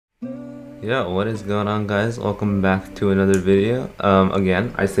Yeah, what is going on, guys? Welcome back to another video.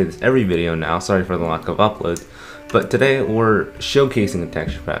 Again, I say this every video now, sorry for the lack of uploads, but today we're showcasing a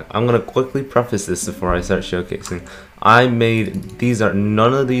texture pack. I'm gonna quickly preface this before I start showcasing.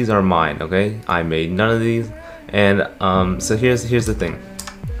 None of these are mine, okay? I made none of these, and so here's the thing.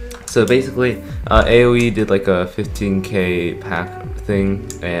 So basically, AOE did like a 15k pack thing,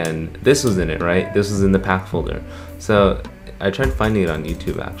 and this was in it, right? This was in the pack folder. So I tried finding it on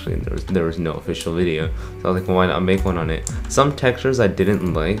YouTube actually, and there was no official video. So I was like, well, why not make one on it? Some textures I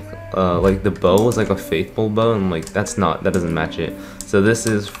didn't like the bow was like a faithful bow, and like that doesn't match it. So this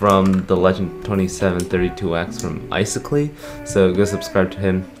is from TheLegend27 32x from Icicly. So go subscribe to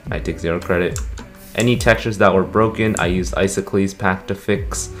him. I take 0 credit. Any textures that were broken, I used Icicly's pack to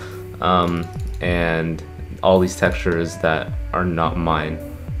fix, and all these textures that are not mine.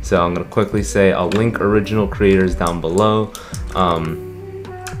 So I'm gonna quickly say I'll link original creators down below.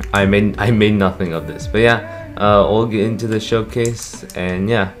 I made nothing of this, but yeah, we'll get into the showcase, and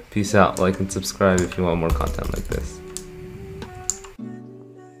yeah, peace out. Like and subscribe if you want more content like this.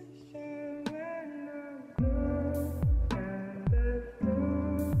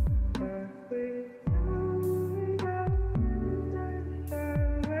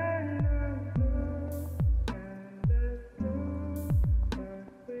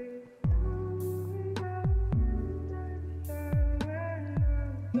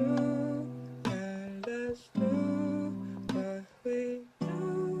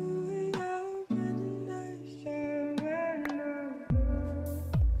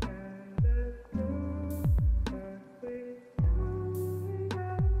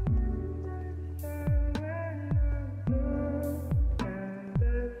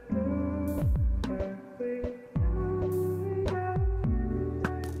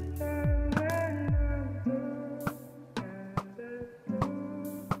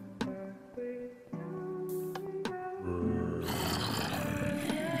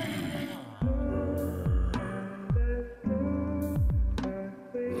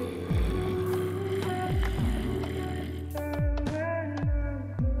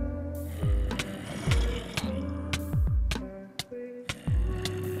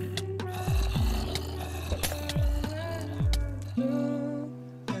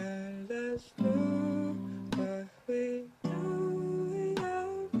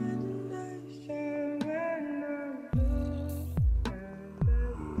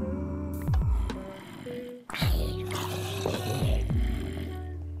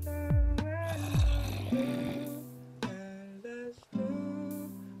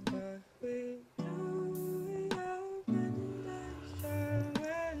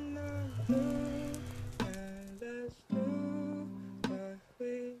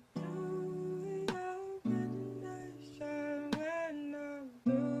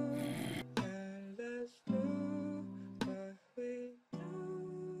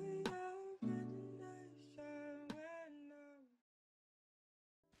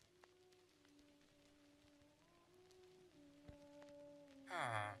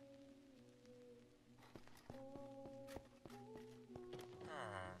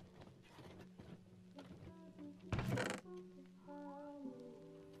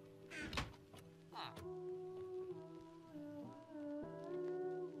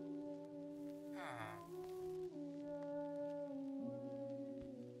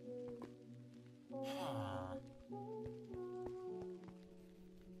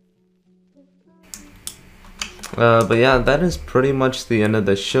 But yeah, that is pretty much the end of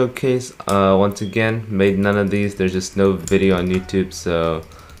the showcase. Once again, made none of these. There's just no video on YouTube, so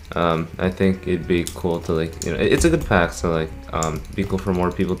I think it'd be cool to it's a good pack, so be cool for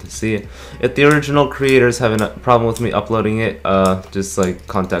more people to see it. If the original creators have a problem with me uploading it, just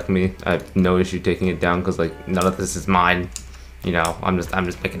contact me. I have no issue taking it down because none of this is mine. You know, I'm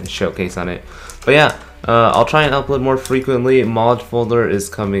just making a showcase on it. But yeah, I'll try and upload more frequently. Mod folder is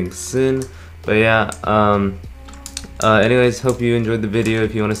coming soon. But yeah, anyways, hope you enjoyed the video.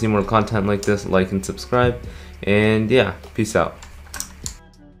 If you want to see more content like this, like and subscribe. And yeah, peace out.